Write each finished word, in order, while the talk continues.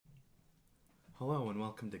Hello and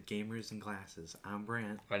welcome to Gamers and Glasses. I'm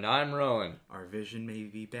Brant. And I'm Rowan. Our vision may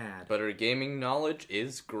be bad, But our gaming knowledge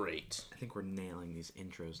is great. I think we're nailing these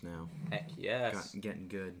intros now. Heck yes. Getting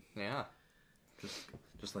good. Yeah.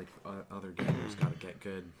 Just like other gamers gotta get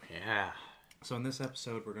good. Yeah. So in this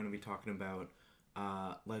episode, we're going to be talking about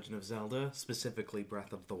Legend of Zelda, specifically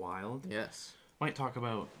Breath of the Wild. Yes. Might talk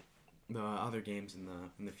about the other games in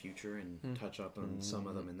the future and touch up on some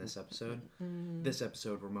of them in this episode. This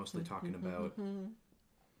episode, we're mostly talking about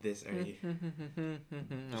this. I'm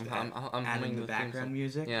adding humming the background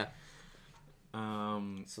music. Yeah.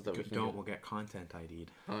 So that we'll get content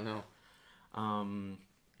ID'd. Oh no.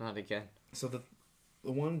 Not again. So the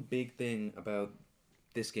one big thing about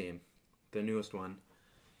this game, the newest one,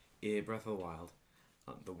 Breath of the Wild,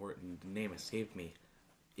 the name escaped me,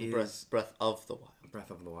 is Breath of the Wild. Breath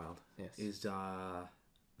of the Wild. Yes. Is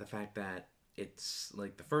the fact that it's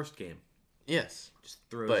like the first game, Yes. just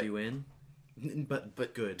throws you in,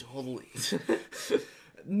 but good. Totally.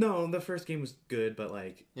 No, the first game was good, but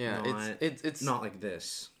like it's not like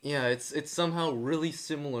this Yeah, it's somehow really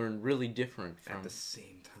similar and really different from at the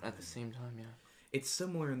same time. At the same time, yeah. It's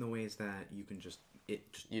similar in the ways that you can just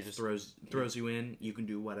You just throws you in. You can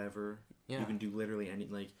do whatever. Yeah. You can do literally any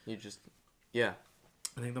Yeah.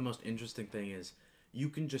 I think the most interesting thing is you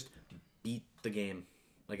can just beat the game.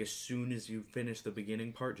 Like as soon as you finish the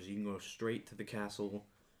beginning part, you can go straight to the castle,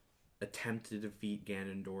 attempt to defeat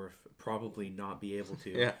Ganondorf, probably not be able to.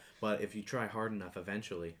 Yeah. But if you try hard enough,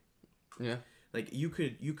 eventually. Yeah. Like you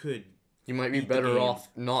could You might be beat the better game. off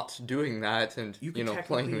not doing that and you could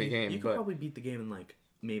playing the technically- game. You could but probably beat the game in like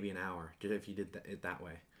maybe an hour, just if you did it that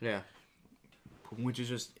way. yeah. Which is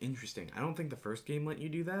just interesting. I don't think the first game let you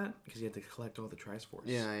do that because you had to collect all the Triforce.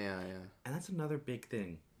 Yeah. And that's another big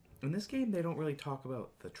thing. In this game, they don't really talk about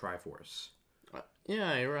the Triforce.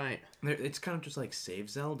 Yeah, you're right. It's kind of just like save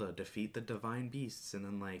Zelda, defeat the Divine Beasts, and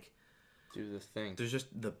then like Do this thing. there's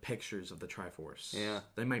just the pictures of the Triforce. Yeah.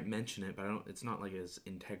 They might mention it, but it's not like as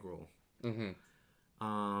integral.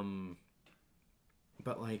 Mm-hmm.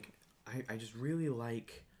 But like I just really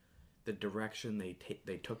like the direction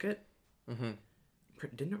they took it. Mm-hmm.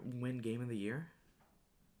 Didn't it win Game of the Year?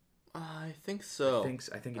 I think so.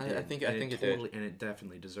 I think it did. I think it did. And it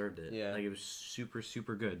definitely deserved it. Yeah. Like it was super,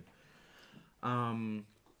 super good.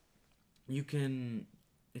 You can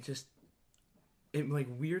it like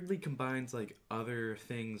weirdly combines like other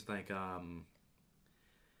things like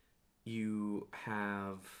you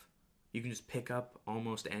can just pick up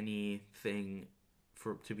almost anything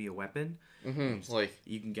to be a weapon. Mm-hmm. Like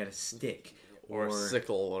You can get a stick or a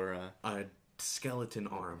sickle or a skeleton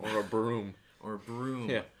arm or a broom. or a broom.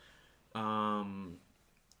 Yeah.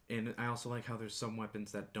 And I also like how there's some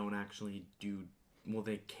weapons that don't actually do... Well,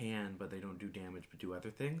 they can, but they don't do damage, but do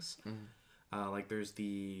other things. Like, there's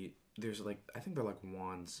like... I think they're like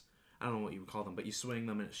wands. I don't know what you would call them, but you swing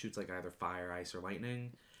them and it shoots like either fire, ice, or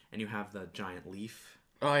lightning. And you have the giant leaf.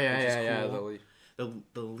 Oh, yeah, which is yeah. cool. The leaf.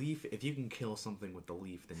 The leaf, if you can kill something with the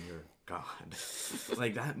leaf, then you're God.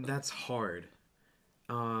 Like, that's hard.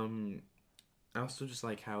 I also just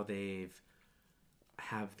like how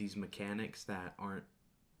have these mechanics that aren't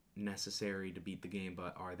necessary to beat the game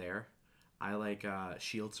but are there. I like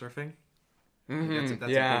shield surfing.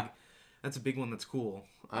 Mm-hmm. That's a big one that's cool.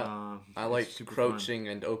 I like crouching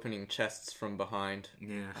and opening chests from behind.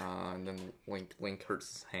 Yeah. And then Link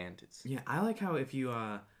hurts his hand. Yeah, I like how if you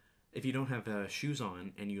don't have shoes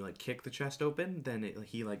on and you like kick the chest open, then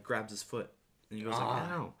he like grabs his foot and he goes like,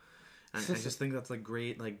 ow. And I just think that's like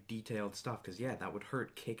great like detailed stuff because that would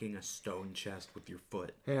hurt kicking a stone chest with your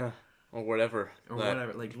foot. Yeah. Or whatever.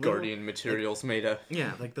 Like Guardian materials made of.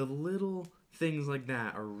 Yeah, like the little things like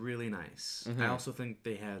that are really nice. I also think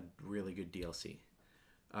they had really good DLC.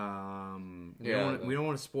 We don't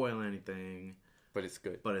want to spoil anything, But it's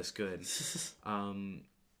good. but it's good.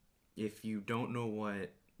 If you don't know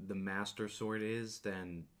what the Master Sword is,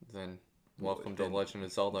 then Welcome to Legend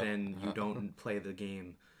of Zelda. then you don't play the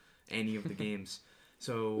game, any of the games.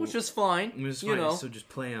 So Which is fine. You know. So just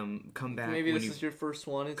play them. Come back. Maybe when this is your first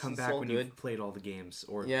one. It's back all when good. you've played all the games,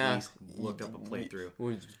 or Yeah. at least looked up a playthrough.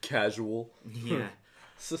 Casual. Yeah.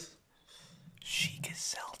 Chic is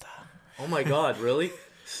Zelda. Oh my god, really?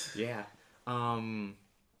 Yeah. The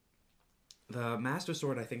Master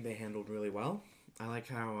Sword, I think they handled really well. I like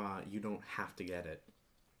how you don't have to get it.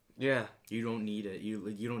 Yeah. You don't need it.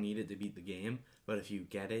 You don't need it to beat the game. But if you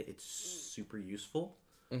get it, it's super useful.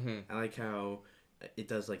 Mm-hmm. I like how it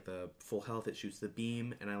does like the full health. It shoots the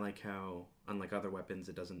beam, and I like how unlike other weapons,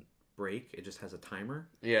 it doesn't break. It just has a timer.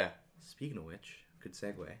 Yeah. Speaking of which, good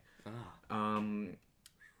segue. Ah.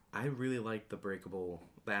 I really like the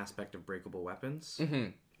aspect of breakable weapons.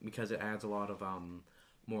 Mm-hmm. because it adds a lot of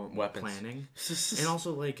more Weapons. planning, and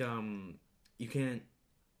also like you can,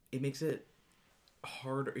 it makes it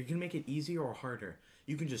harder. You can make it easier or harder.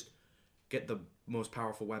 You can just get the most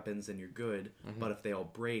powerful weapons and you're good. But if they all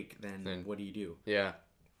break, then what do you do? Yeah.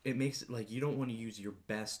 It makes it like you don't want to use your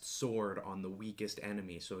best sword on the weakest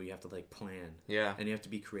enemy, so you have to like plan. Yeah. And you have to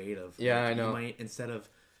be creative. Yeah, like, I know. You might, instead of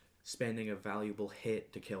spending a valuable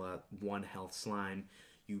hit to kill a 1 health slime,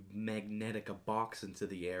 you magnetic a box into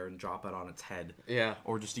the air and drop it on its head. Yeah.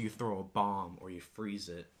 Or just you throw a bomb or you freeze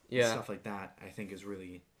it. Yeah. Stuff like that I think is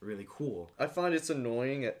really, really cool. I find it's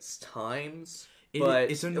annoying at times,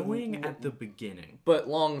 It's annoying at the beginning. but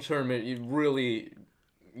long term it really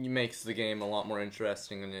makes the game a lot more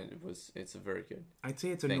interesting, and it's a very good. I'd say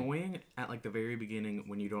it's annoying at like the very beginning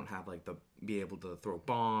when you don't have like be able to throw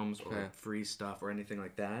bombs or like, freeze stuff or anything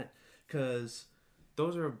like that, because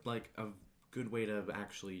those are like a good way to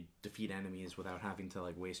actually defeat enemies without having to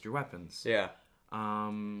like waste your weapons. Yeah.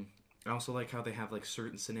 I also like how they have like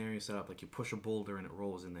certain scenarios set up, like you push a boulder and it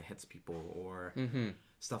rolls and it hits people or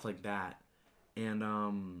stuff like that, and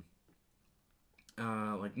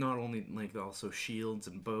like not only like also shields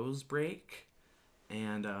and bows break,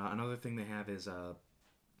 and another thing they have is the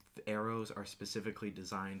arrows are specifically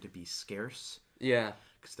designed to be scarce. Yeah.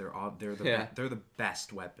 Because they're the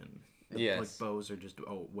best weapon. Yes. Like bows are just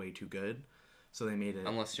way too good, so they made it.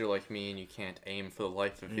 Unless you're like me and you can't aim for the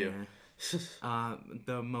life of you.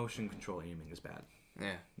 The motion control aiming is bad.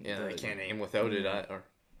 Yeah. I can't aim without it.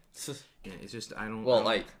 Yeah, it's just I don't. Well,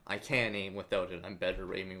 I can aim without it. I'm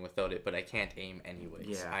better aiming without it, but I can't aim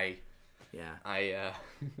anyways. Yeah.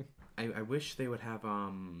 I wish they would have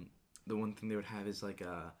the one thing they would have is like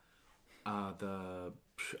a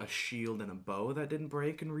shield and a bow that didn't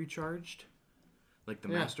break and recharged, like the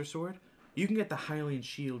Master Sword. You can get the Hylian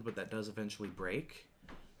shield, but that does eventually break.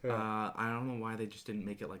 I don't know why they just didn't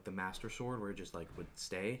make it like the Master Sword, where it just like would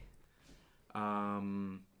stay.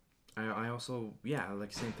 I also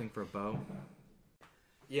like same thing for a bow.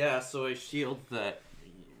 Yeah, so a shield that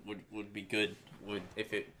would be good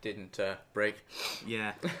if it didn't break.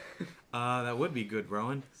 Yeah, that would be good,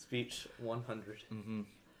 Rowan. Speech 100. Mm-hmm.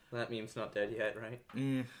 That meme's not dead yet, right?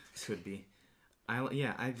 Could be. I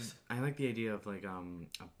like the idea of like a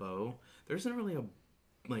bow. There isn't really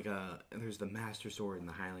there's the Master Sword and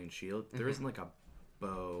the Hylian shield. There isn't like a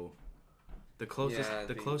bow. The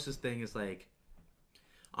closest thing is like,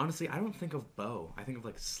 honestly, I don't think of bow. I think of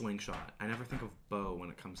like slingshot. I never think of bow when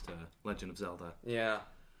it comes to Legend of Zelda. Yeah.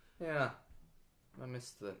 I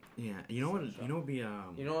missed the. Yeah, you know what? You know what would be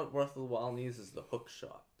You know what Breath of the Wild needs is the hook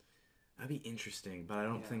shot. That'd be interesting, but I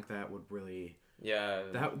don't think that would really. Yeah.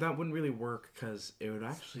 That wouldn't really work because it would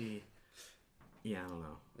actually. Yeah, I don't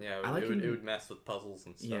know. Yeah, it would mess with puzzles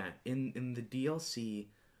and stuff. Yeah, in the DLC,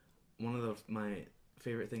 one of my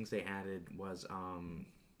favorite things they added was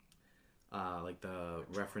like the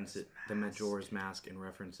the Majora's Mask and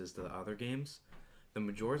references to the other games. The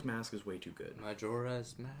Majora's Mask is way too good.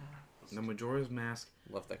 Majora's Mask. The Majora's Mask.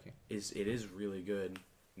 Love that game. It is really good.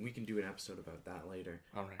 We can do an episode about that later.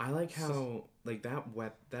 All right. I like how like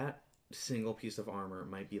that single piece of armor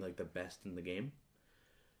might be like the best in the game,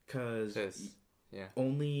 because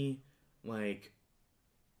only like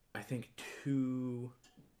I think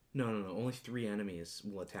only 3 enemies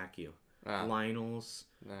will attack you. Lionels,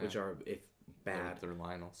 which are bad. They're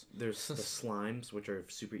Lionels. There's the slimes, which are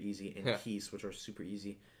super easy, and Peace, which are super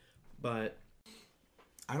easy. But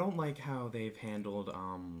I don't like how they've handled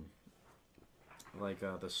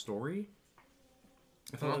the story.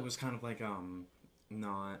 I thought it was kind of like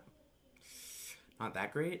not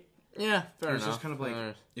that great. Yeah, fair enough. It was just kind of like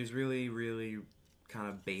it was really, really kind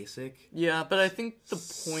of basic. Yeah, but I think the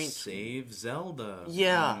point save Zelda.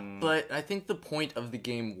 Yeah, but I think the point of the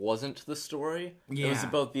game wasn't the story. Yeah. It was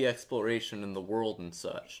about the exploration and the world and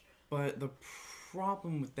such. But the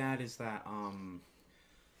problem with that is that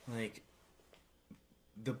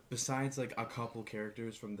besides like a couple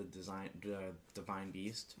characters from the Divine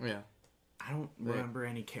Beast. Yeah. I don't remember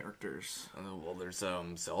any characters. Well, there's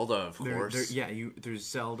Zelda, of course. There's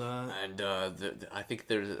Zelda, and I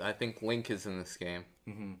think Link is in this game.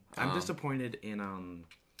 Mm-hmm. I'm disappointed in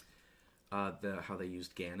how they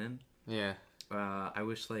used Ganon. Yeah. I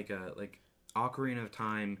wish like Ocarina of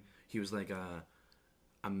Time, he was like a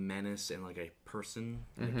menace and like a person.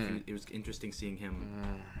 Like, it was interesting seeing him.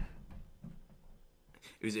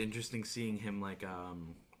 It was interesting seeing him like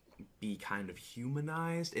be kind of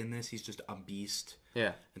humanized. In this, he's just a beast.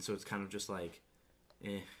 Yeah. And so it's kind of just like,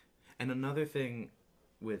 eh. And another thing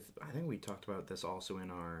I think we talked about this also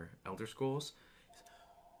in our Elder Scrolls.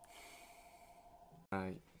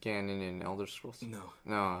 Ganon in Elder Scrolls? No.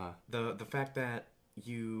 No. The fact that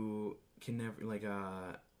you can never like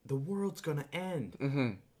the world's gonna end.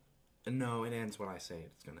 No, it ends when I say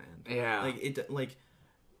it's gonna end. Yeah. Like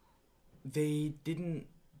they didn't.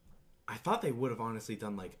 I thought they would have honestly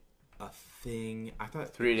done like a thing. I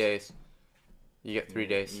thought 3 days. You get 3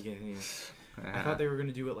 days. I thought they were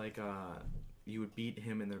gonna do it like you would beat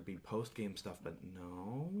him and there'd be post game stuff, but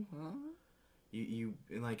no. Huh? You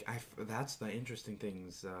like that's the interesting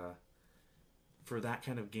things. For that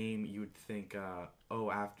kind of game, you would think,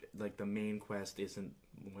 after like the main quest isn't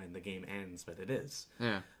when the game ends, but it is.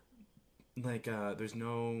 Yeah. Like there's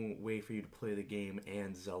no way for you to play the game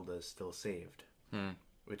and Zelda is still saved,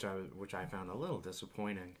 which I found a little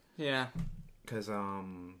disappointing. Yeah. Cause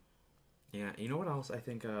yeah, you know what else I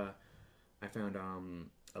think I found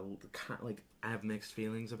like I have mixed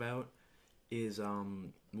feelings about is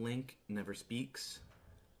Link never speaks,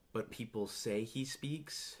 but people say he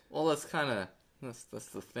speaks. Well, that's kind of that's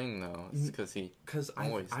the thing though. It's because I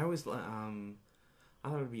always I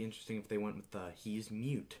thought it'd be interesting if they went with the he's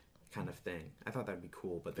mute kind of thing. I thought that'd be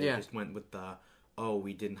cool, but they just went with the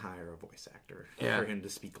we didn't hire a voice actor for him to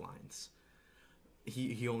speak lines.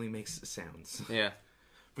 He only makes sounds. Yeah.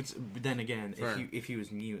 But then again, if he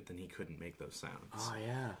was mute, then he couldn't make those sounds. Oh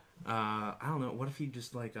yeah. I don't know. What if he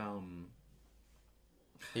just like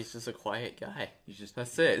He's just a quiet guy.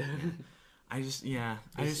 That's it. Yeah.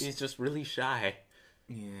 He's just really shy.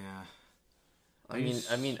 Yeah. I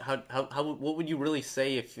mean, how what would you really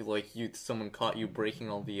say if someone caught you breaking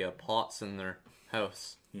all the pots in their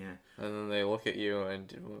house? Yeah. And then they look at you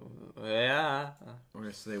and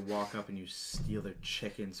Or so they walk up and you steal their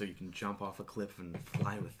chicken so you can jump off a cliff and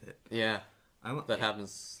fly with it. Yeah. That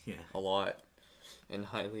happens a lot in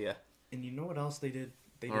Hylia. And you know what else they did?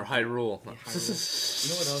 Hyrule. Yeah, Hyrule. You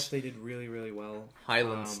know what else they did really, really well?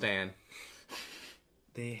 Highland Stan.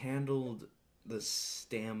 They handled the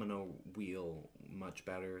stamina wheel much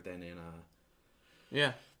better than in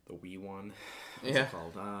the Wii one. What's it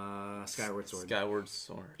called? Skyward Sword. Skyward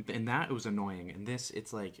Sword. And that was annoying. And this,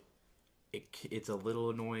 it's like it's a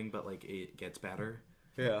little annoying, but like it gets better.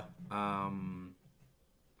 Yeah.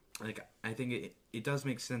 Like I think it does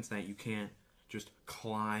make sense that you can't just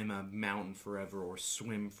climb a mountain forever or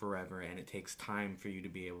swim forever, and it takes time for you to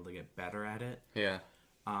be able to get better at it. Yeah.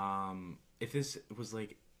 If this was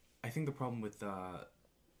like, I think the problem with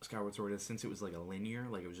Skyward Sword is since it was like a linear,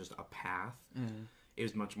 like it was just a path, it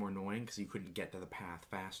was much more annoying because you couldn't get to the path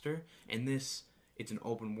faster. And this, it's an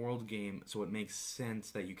open world game, so it makes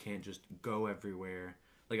sense that you can't just go everywhere.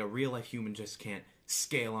 Like a real life human just can't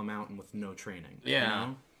scale a mountain with no training. Yeah. You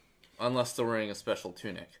know? Unless they're wearing a special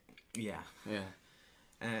tunic. Yeah. Yeah.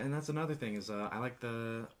 And that's another thing is I like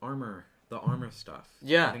the armor stuff.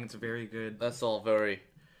 Yeah. I think it's very good. That's all very...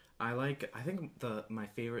 I think my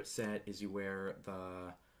favorite set is you wear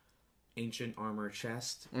the ancient armor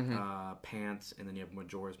chest, pants, and then you have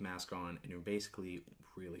Majora's Mask on, and you're basically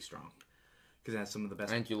really strong. Because that's some of the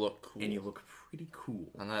best... And you look cool. And you look pretty cool.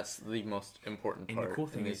 And that's the most important part and the cool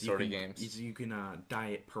thing in these sort of games. Is you can dye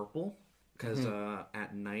it purple, because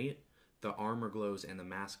at night... the armor glows and the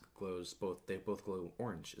mask glows. They both glow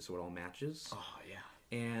orange, so it all matches. Oh yeah.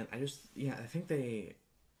 And I think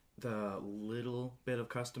the little bit of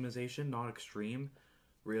customization, not extreme,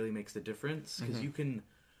 really makes the difference because you can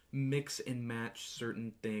mix and match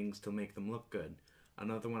certain things to make them look good.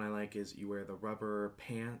 Another one I like is you wear the rubber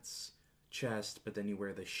pants, chest, but then you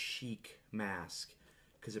wear the chic mask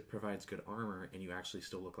because it provides good armor and you actually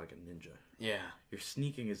still look like a ninja. Yeah. Your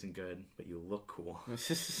sneaking isn't good, but you look cool.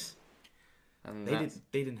 And they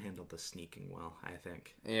didn't handle the sneaking well, I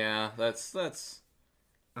think. Yeah, that's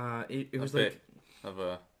it was bit like of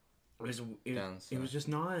a it was just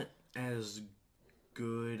not as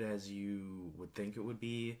good as you would think it would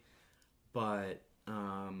be, but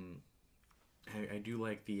I do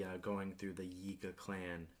like the going through the Yiga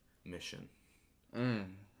clan mission.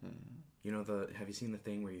 You know have you seen the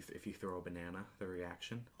thing where if you throw a banana, the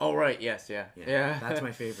reaction? Oh right, yes, yeah. That's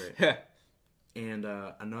my favorite. Yeah. And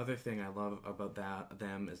another thing I love about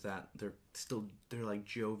them is that they're like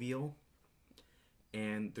jovial.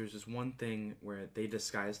 And there's this one thing where they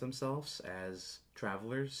disguise themselves as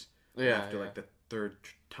travelers. Yeah. After like the third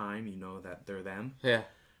time, you know that they're them. Yeah.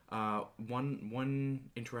 One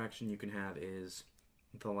interaction you can have is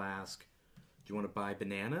they'll ask, "Do you want to buy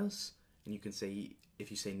bananas?" And you can say, if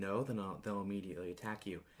you say no, then they'll immediately attack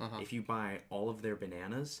you. If you buy all of their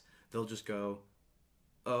bananas, they'll just go,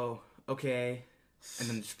 "Oh, okay," and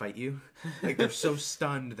then just fight you. Like they're so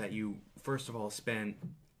stunned that you first of all spent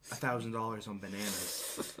 $1,000 on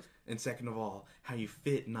bananas, and second of all, how you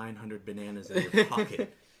fit 900 bananas in your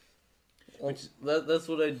pocket. Well, that's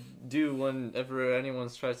what I do whenever anyone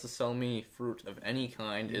tries to sell me fruit of any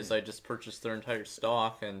kind. Is I just purchase their entire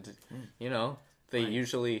stock, and they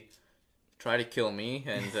usually try to kill me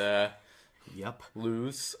and Yep.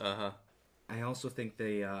 lose. I also think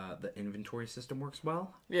the inventory system works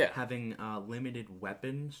well. Yeah. Having limited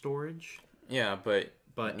weapon storage, Yeah, but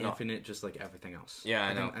infinite, just like everything else. Yeah,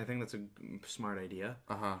 I know. I think that's a smart idea.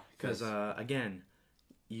 Because Because again,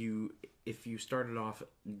 if you started off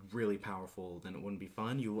really powerful, then it wouldn't be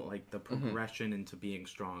fun. You like the progression into being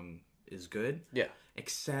strong is good. yeah,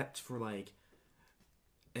 Except for like,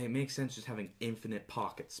 it makes sense just having infinite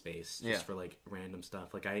pocket space just for like random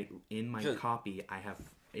stuff. Like in my copy, I have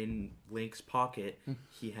in Link's pocket,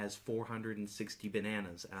 he has 460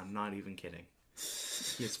 bananas, and I'm not even kidding.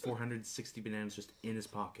 He has 460 bananas just in his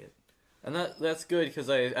pocket. and that's good because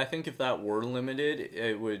I think if that were limited,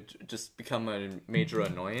 it would just become a major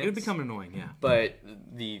annoyance. It would become annoying, yeah. But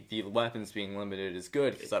the weapons being limited is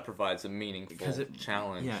good because that provides a meaningful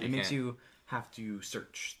challenge. Yeah, it makes you have to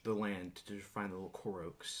search the land to find the little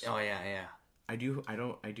Koroks. Oh yeah. I do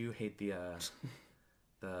hate the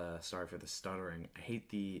sorry for the stuttering. I hate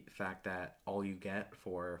the fact that all you get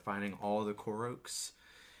for finding all the Koroks,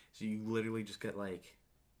 so you literally just get like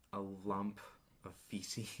a lump of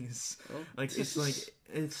feces. Oh. Like it's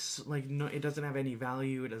like no, it doesn't have any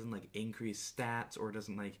value. It doesn't like increase stats, or it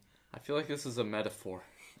doesn't like. I feel like this is a metaphor.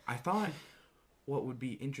 I thought what would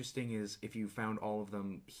be interesting is if you found all of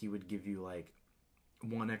them, he would give you like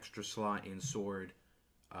one extra slot in sword,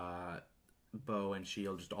 bow, and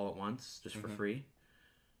shield just all at once, just for free.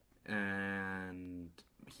 And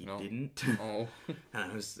he didn't. Oh. and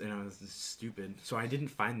I was stupid. So I didn't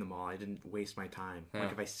find them all. I didn't waste my time. Yeah.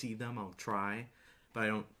 Like if I see them, I'll try, but I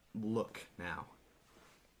don't look now.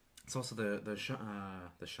 It's also the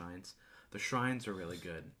shines. The shrines are really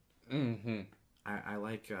good. Mm-hmm. I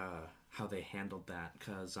like how they handled that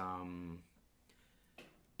because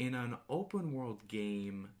in an open world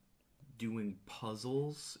game, doing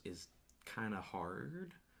puzzles is kind of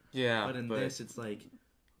hard. Yeah, but in this, it's like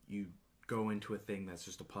you go into a thing that's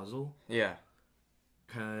just a puzzle. Yeah.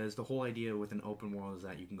 Because the whole idea with an open world is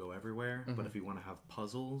that you can go everywhere, but if you want to have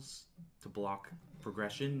puzzles to block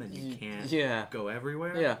progression, then you can't go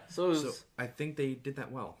everywhere. Yeah, so I think they did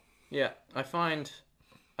that well. Yeah, I find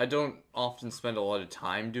I don't often spend a lot of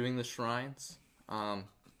time doing the shrines.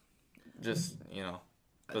 Just,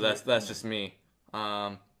 but that's just me.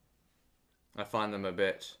 I find them a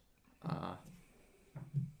bit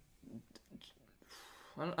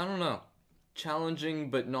I don't know.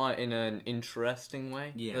 Challenging, but not in an interesting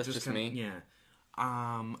way. Yeah, that's just me. Yeah.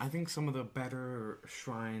 I think some of the better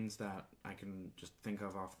shrines that I can just think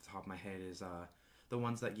of off the top of my head is the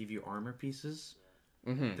ones that give you armor pieces.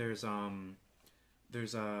 Mm-hmm.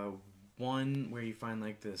 There's one where you find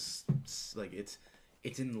like this, like it's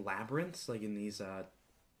in labyrinths, like in these a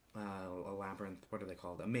labyrinth. What are they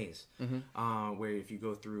called? A maze. Mm-hmm. Where if you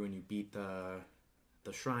go through and you beat the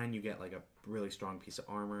shrine, you get like a really strong piece of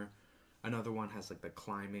armor. Another one has like the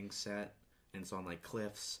climbing set, and it's on like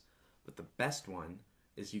cliffs. But the best one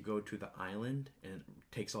is you go to the island and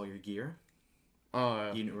it takes all your gear.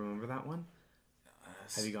 Oh, you remember that one?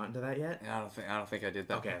 Have you gotten to that yet? I don't think I did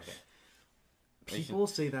that. Okay. People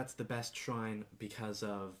say that's the best shrine because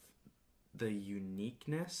of the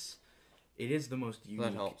uniqueness. It is the most unique.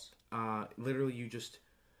 That helps. Literally, you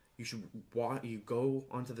go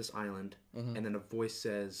onto this island, and then a voice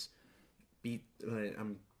says,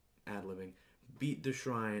 I'm ad-libbing, beat the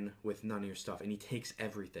shrine with none of your stuff, and he takes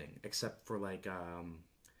everything except for like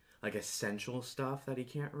essential stuff that he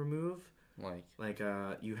can't remove.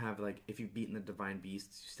 You have like, if you've beaten the divine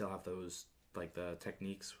beasts, you still have those like the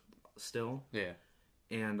techniques still. Yeah.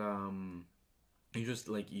 And you just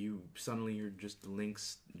like you're just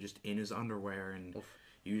Link's just in his underwear, and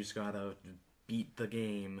you just gotta beat the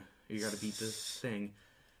game. You gotta beat this thing.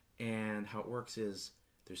 And how it works is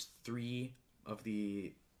there's 3 of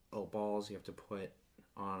the little balls you have to put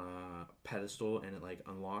on a pedestal, and it like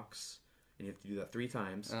unlocks, and you have to do that 3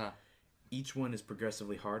 times. Each one is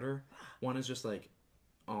progressively harder. One is just like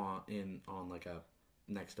on like a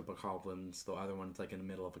next to goblins. The other one's like in the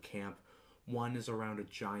middle of a camp. One is around a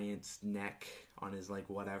giant's neck on his like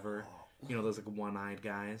whatever. Those like one-eyed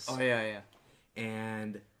guys. Oh yeah.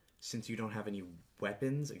 And since you don't have any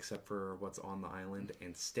weapons except for what's on the island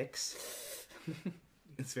and sticks,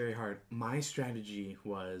 it's very hard. My strategy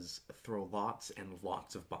was throw lots and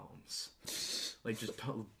lots of bombs. Like just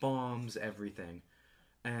bombs, everything.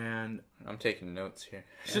 And I'm taking notes here.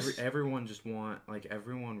 everyone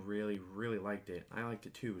everyone really, really liked it. I liked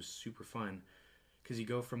it too. It was super fun. Because you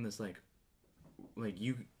go from this like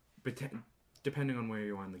you pretend depending on where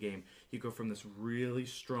you are in the game, you go from this really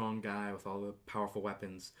strong guy with all the powerful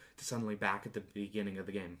weapons to suddenly back at the beginning of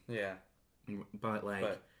the game. Yeah. But like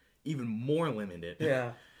But- even more limited.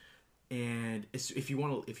 Yeah. And if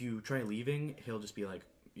you try leaving, he'll just be like,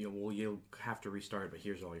 well, you'll have to restart, but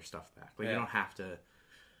here's all your stuff back. Like you don't have to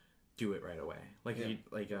do it right away. Like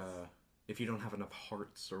if you don't have enough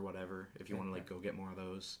hearts or whatever, if you want to like go get more of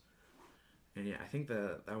those. And yeah, I think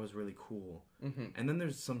that was really cool. Mm-hmm. And then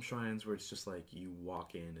there's some shrines where it's just like you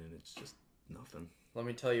walk in and it's just nothing. Let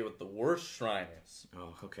me tell you what the worst shrine is.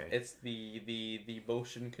 Oh, okay. It's the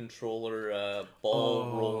motion controller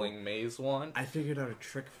ball rolling maze one. I figured out a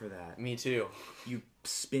trick for that. Me too. You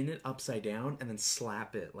spin it upside down and then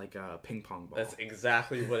slap it like a ping pong ball. That's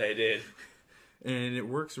exactly what I did. And it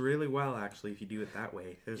works really well, actually, if you do it that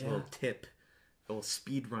way. There's a little tip. A little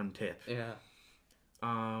speed run tip. Yeah.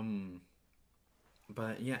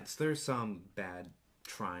 But yes, there's some bad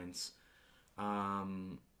shrines.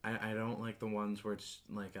 I don't like the ones where it's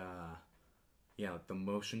like like the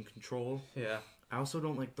motion control. Yeah. I also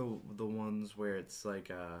don't like the ones where it's like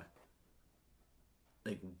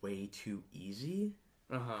way too easy.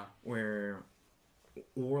 Where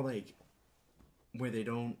they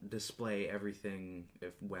don't display everything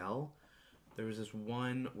well. There was this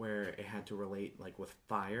one where it had to relate like with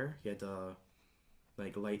fire. You had to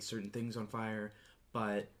like light certain things on fire,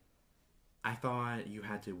 but I thought you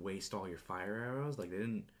had to waste all your fire arrows. Like I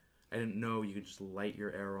didn't know you could just light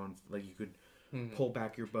your arrow on, like you could pull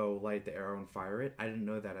back your bow, light the arrow and fire it. I didn't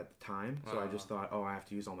know that at the time, so I just thought, oh, I have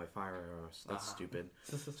to use all my fire arrows. That's stupid.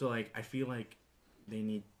 So like I feel like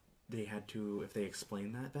they had to, if they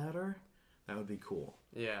explained that better, that would be cool.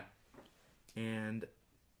 Yeah. And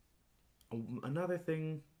another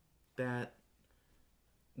thing that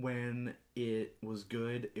when it was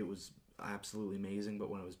good, it was absolutely amazing, but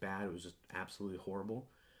when it was bad, it was just absolutely horrible.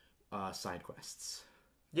 Side quests.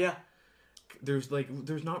 Yeah. There's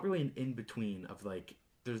not really an in between of like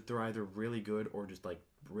they're either really good or just like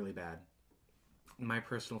really bad. My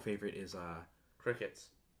personal favorite is Crickets.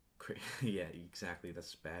 yeah, exactly.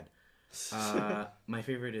 That's bad. My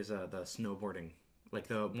favorite is the snowboarding, like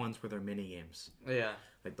the ones where they're mini games. Yeah.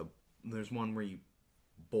 Like there's one where you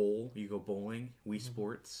go bowling, Wii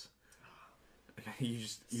Sports. You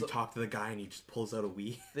talk to the guy and he just pulls out a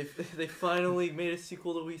Wii. They finally made a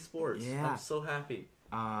sequel to Wii Sports. Yeah. I'm so happy.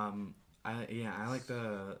 I like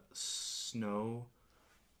the snow.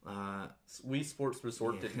 Wii Sports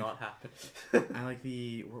Resort did not happen. I like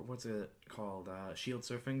the what's it called? Shield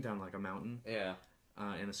surfing down like a mountain. Yeah.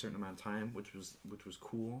 In a certain amount of time, which was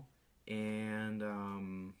cool. And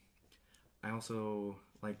I also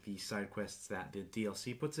like the side quests that the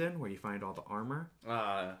DLC puts in, where you find all the armor.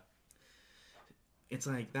 It's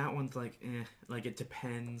like that one's like like it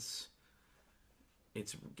depends.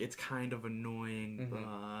 It's kind of annoying,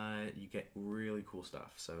 but you get really cool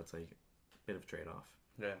stuff. So it's like a bit of a trade-off.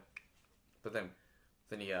 Yeah. But then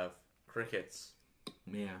you have crickets.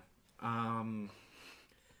 Yeah.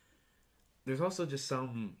 There's also just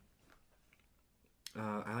some.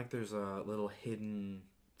 I like there's little hidden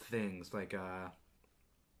things like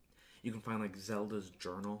you can find like Zelda's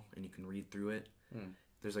journal and you can read through it.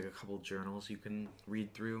 There's like a couple journals you can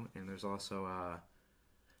read through, and there's also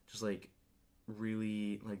just like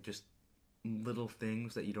really like just little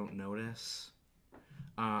things that you don't notice.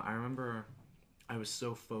 I remember I was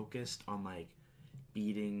so focused on like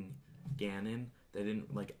beating Ganon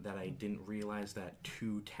that I didn't realize that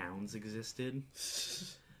 2 towns existed.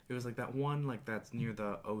 It was like that one like that's near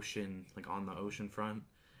the ocean, like on the ocean front,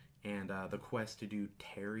 and the quest to do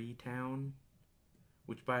Terry Town,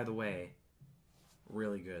 which by the way,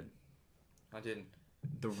 really good. I didn't.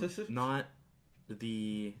 Not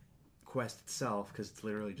the quest itself, because it's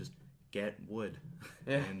literally just get wood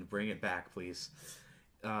and bring it back, please.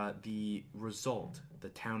 The result, the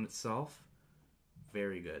town itself,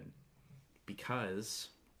 very good, because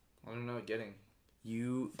I don't know. Getting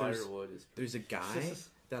firewood there's a guy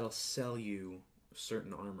that'll sell you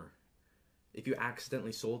certain armor. If you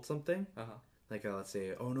accidentally sold something, like let's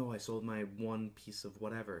say, oh no, I sold my one piece of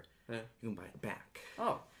whatever, you can buy it back.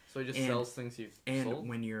 Oh, so he just sells things you've sold? And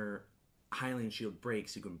when your Hylian shield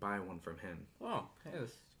breaks, you can buy one from him. Oh, hey,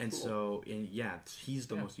 that's and cool. So, he's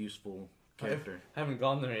the most useful character. I haven't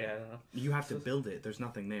gone there yet. I don't know. You have to build it. There's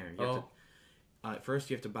nothing there. You have to, first,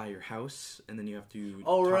 you have to buy your house, and then you have to.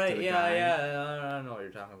 Oh talk right, to the yeah, guy. yeah. I know what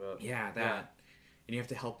you're talking about. Yeah, that. Yeah. And you have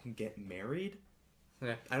to help him get married.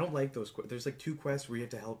 Yeah. I don't like those. There's like 2 quests where you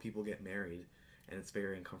have to help people get married, and it's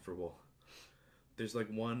very uncomfortable. There's like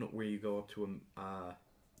one where you go up to a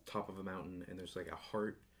top of a mountain, and there's like a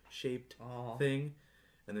heart-shaped thing,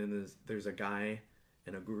 and then there's a guy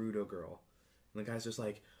and a Gerudo girl, And the guy's just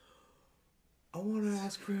like, I want to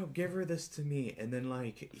ask her, give her this to me. And then,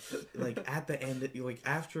 like at the end, like,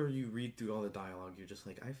 after you read through all the dialogue, you're just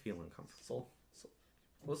like, I feel uncomfortable.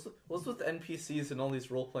 What's with NPCs in all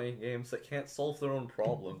these role-playing games that can't solve their own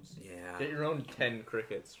problems? Yeah. Get your own 10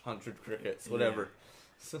 crickets, 100 crickets, whatever.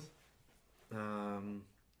 I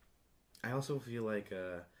also feel like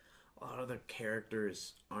a lot of the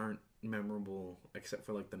characters aren't memorable except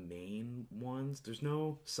for, like, the main ones. There's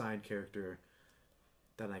no side character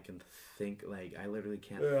that I can think, like, I literally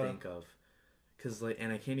can't think of. Because, like,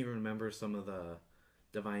 and I can't even remember some of the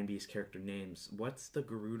Divine Beast character names. What's the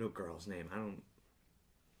Gerudo girl's name? I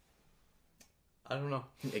don't know.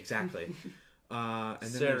 Exactly. And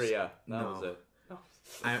then Saria. That was it. No.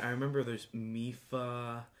 I remember there's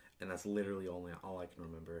Mifa, and that's literally all I can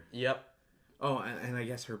remember. Yep. Oh, and I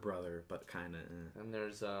guess her brother, but kind of. And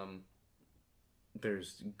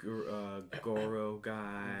there's Goro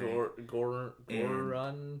guy.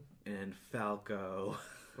 Goron. And Falco.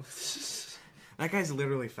 That guy's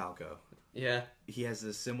literally Falco. Yeah. He has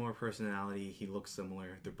a similar personality. He looks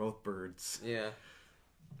similar. They're both birds. Yeah.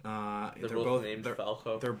 They're both named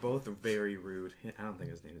Falco. They're both very rude. I don't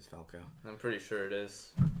think his name is Falco. I'm pretty sure it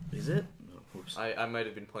is. Is it? Oh, oops. I might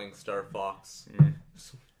have been playing Star Fox. Yeah.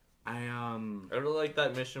 I really like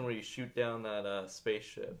that mission where you shoot down that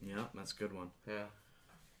spaceship. Yeah, that's a good one. Yeah.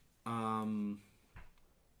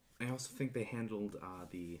 I also think they handled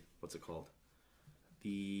the what's it called?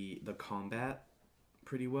 The combat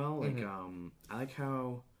pretty well. Like I like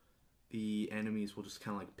how the enemies will just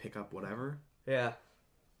kind of like pick up whatever. Yeah.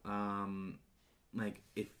 Like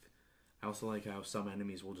if I also like how some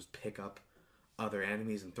enemies will just pick up other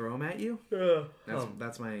enemies and throw them at you. Yeah.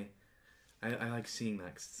 That's my. I like seeing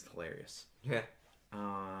that 'cause it's hilarious. Yeah.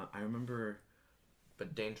 I remember.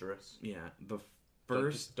 But dangerous. Yeah, the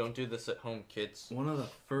first. Don't do this at home, kids. One of the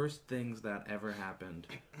first things that ever happened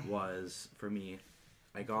was for me.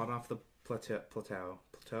 I got off the plateau,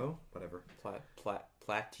 whatever.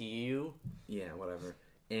 Plateau. Yeah, whatever.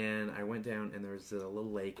 And I went down, and there was a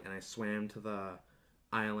little lake, and I swam to the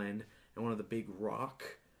island, and one of the big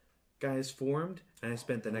rock guys formed, and I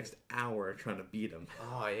spent the next hour trying to beat him.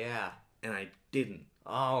 Oh yeah. And I didn't.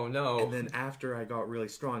 Oh no. And then after I got really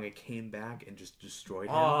strong, I came back and just destroyed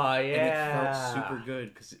him. Oh yeah. And it felt super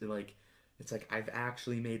good because it's like I've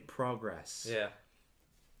actually made progress. Yeah.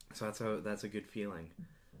 So that's a good feeling.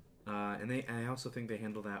 And I also think they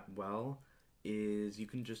handle that well. Is you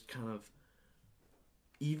can just kind of,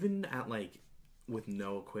 even at like with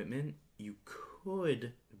no equipment, you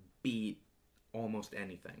could beat almost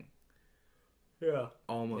anything. Yeah.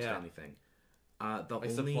 Almost anything.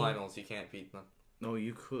 Except Lynels, you can't beat them. No,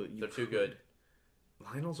 you could. They're too good.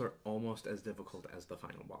 Lynels are almost as difficult as the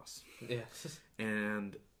final boss. Yeah.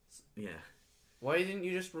 And yeah. Why didn't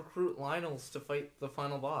you just recruit Lynels to fight the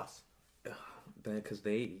final boss? Because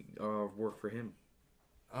they work for him.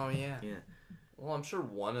 Oh yeah. Yeah. Well, I'm sure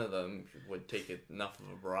one of them would take enough of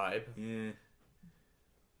a bribe. Yeah.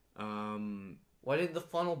 Why didn't the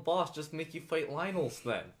final boss just make you fight Lynels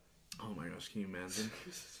then? Oh my gosh, can you imagine?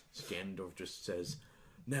 Ganondorf just says,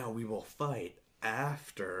 "Now we will fight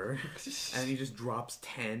after," and he just drops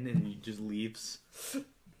 10 and he just leaves. Can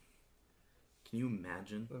you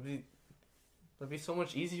imagine? That'd be so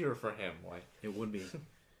much easier for him. Why? It would be.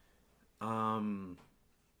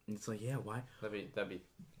 It's like, yeah, why? That'd be.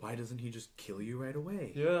 Why doesn't he just kill you right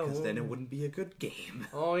away? Yeah, because then it wouldn't be a good game.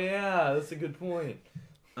 Oh yeah, that's a good point.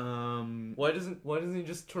 Why doesn't he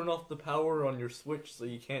just turn off the power on your Switch so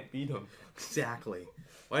you can't beat him? Exactly.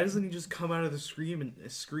 Why doesn't he just come out of the screen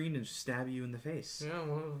and stab you in the face? Yeah,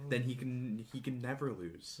 well, then he can never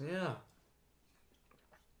lose. Yeah.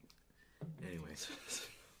 Anyways.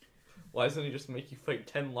 Why doesn't he just make you fight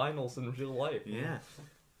 10 Lynels in real life? Yeah.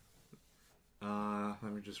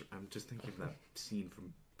 I'm just thinking of that scene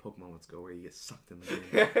from Pokemon Let's Go where you get sucked in the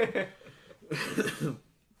game.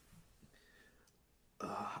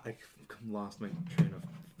 I lost my train of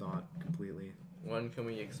thought completely. When can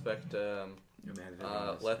we expect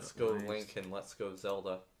Let's Go Link and Let's Go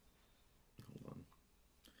Zelda? Hold on.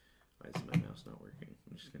 Why is my mouse not working?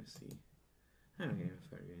 I'm just gonna see.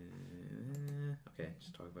 Okay,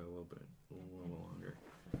 just talk about it a little longer.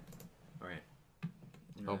 All right.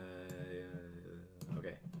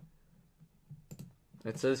 Okay.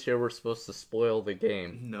 It says here we're supposed to spoil the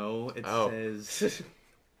game. No, it says.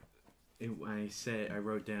 I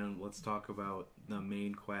wrote down, let's talk about the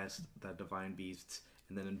main quest, the Divine Beasts,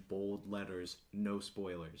 and then in bold letters, no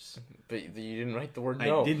spoilers. But you didn't write the word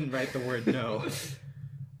no. I didn't write the word no.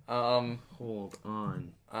 Hold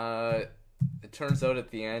on. It turns out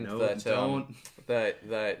at the end No, that don't.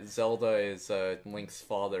 that Zelda is Link's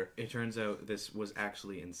father. It turns out this was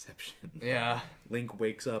actually Inception. Yeah, Link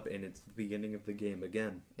wakes up and it's the beginning of the game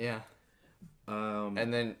again. yeah.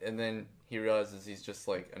 And then he realizes he's just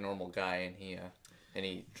like a normal guy, and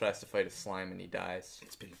he tries to fight a slime and he dies.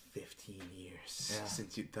 It's been 15 years Yeah.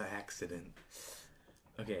 since the accident.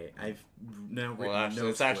 Okay, I've now written Well, actually, no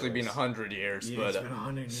it's actually been spoilers. 100 years, Yeah, but it's been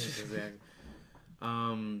 100 years exactly.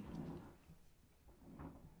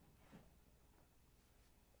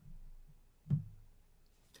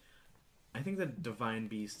 I think that divine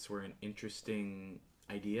beasts were an interesting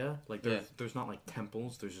idea. Like, there's not like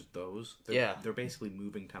temples. There's just those. They're basically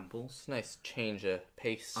moving temples. it's a nice change of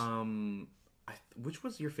pace. Which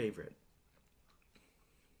was your favorite?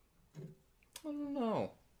 I don't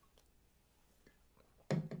know.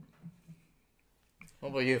 What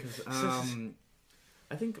about you?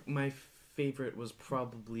 I think my favorite was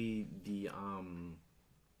probably the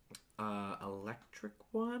electric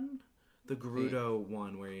one, the Gerudo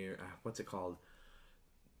one, where you're what's it called?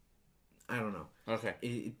 I don't know. Okay.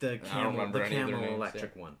 The remember any of their camel names,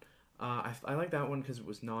 electric one. I like that one because it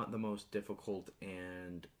was not the most difficult,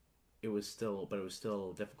 and it was still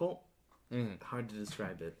difficult. Hard to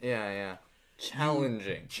describe it. Yeah.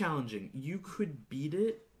 Challenging. Challenging. You could beat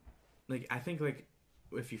it. Like, I think, like,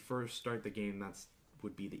 if you first start the game,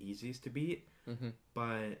 would be the easiest to beat. Mm-hmm.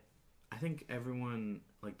 But I think everyone,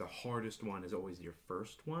 like, the hardest one is always your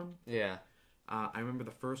first one. Yeah. I remember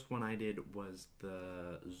the first one I did was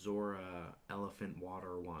the Zora elephant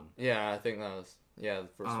water one. Yeah, I think that was the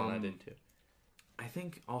first one I did too. I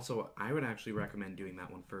think also I would actually recommend doing that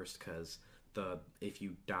one first because if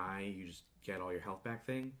you die, you just get all your health back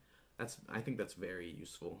thing. I think that's very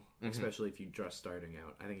useful, especially if you're just starting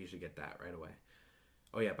out. I think you should get that right away.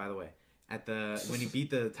 Oh yeah, by the way, when you beat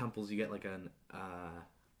the temples, you get like a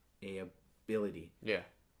ability. Yeah.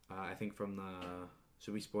 I think from the.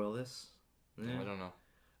 Should we spoil this? I don't know.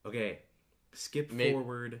 Okay, skip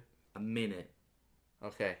forward a minute.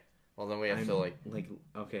 Okay. Well, then we have to like.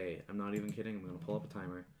 Okay, I'm not even kidding. I'm gonna pull up a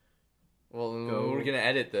timer. Well, we're gonna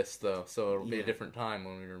edit this though, so it'll be a different time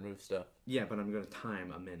when we remove stuff. Yeah, but I'm gonna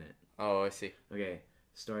time a minute. Oh, I see. Okay,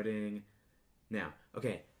 starting now.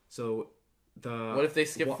 Okay, so the. What if they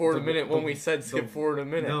skip forward a minute when we said skip forward a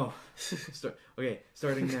minute? No.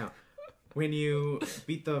 Starting now. When you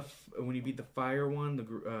beat the fire one,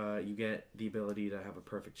 you get the ability to have a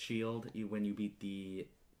perfect shield. When you beat the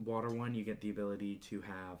water one, you get the ability to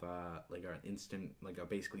have like an instant,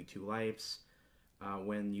 basically 2 lives.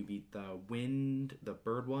 When you beat the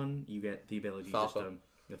bird one, you get the ability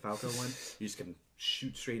the Falco one. You just can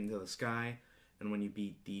shoot straight into the sky. And when you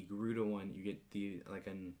beat the Gerudo one, you get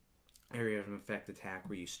an area of effect attack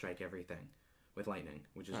where you strike everything with lightning,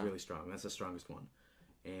 which is really strong. That's the strongest one.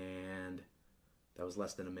 And that was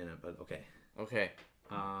less than a minute, but okay. Okay.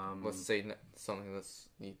 Let's say something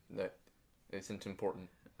that isn't important.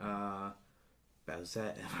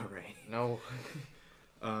 Bowsette, am I right? No.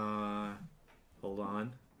 Hold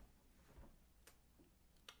on.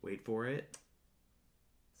 Wait for it.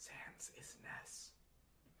 Sans is Ness.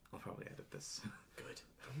 I'll probably edit this. Good.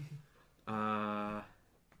 I'll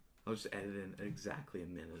just edit in exactly a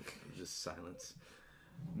minute of just silence.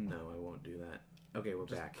 No, I won't do that. Okay, we're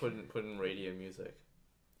back. Put in radio music.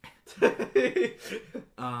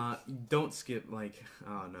 Don't skip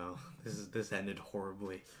oh no, this ended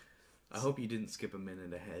horribly. I hope you didn't skip a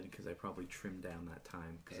minute ahead because I probably trimmed down that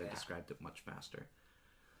time because I described it much faster.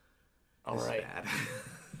 All right. Bad.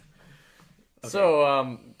 Okay.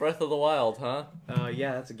 So, Breath of the Wild, huh?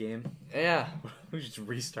 Yeah, that's a game. Yeah. We just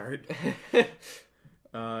restart.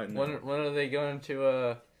 No. When are they going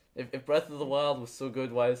to If Breath of the Wild was so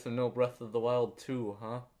good, why is there no Breath of the Wild 2,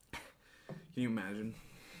 huh? Can you imagine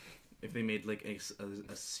if they made like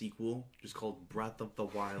a sequel just called Breath of the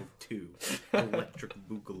Wild 2 Electric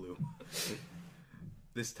Boogaloo?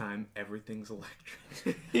 This time everything's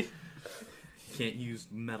electric. You can't use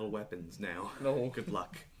metal weapons now. No. Good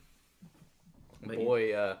luck. But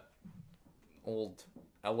Boy, old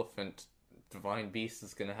elephant divine beast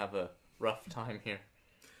is gonna have a rough time here.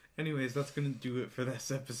 Anyways, that's gonna do it for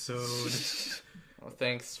this episode. Well,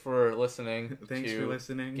 thanks for listening. Thanks for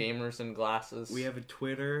listening. Gamers and Glasses. We have a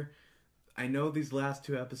Twitter. I know these last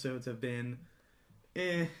 2 episodes have been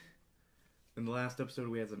In the last episode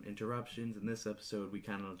we had some interruptions. In this episode we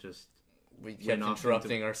kind of just we kept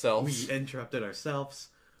interrupting ourselves. We interrupted ourselves,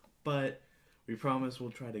 but we promise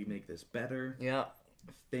we'll try to make this better. Yeah.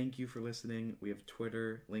 Thank you for listening. We have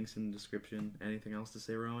Twitter, links in the description. Anything else to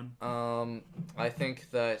say, Rowan? I think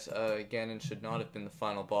that Ganon should not have been the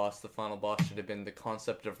final boss. The final boss should have been the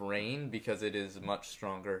concept of rain because it is much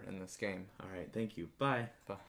stronger in this game. All right, thank you. Bye. Bye.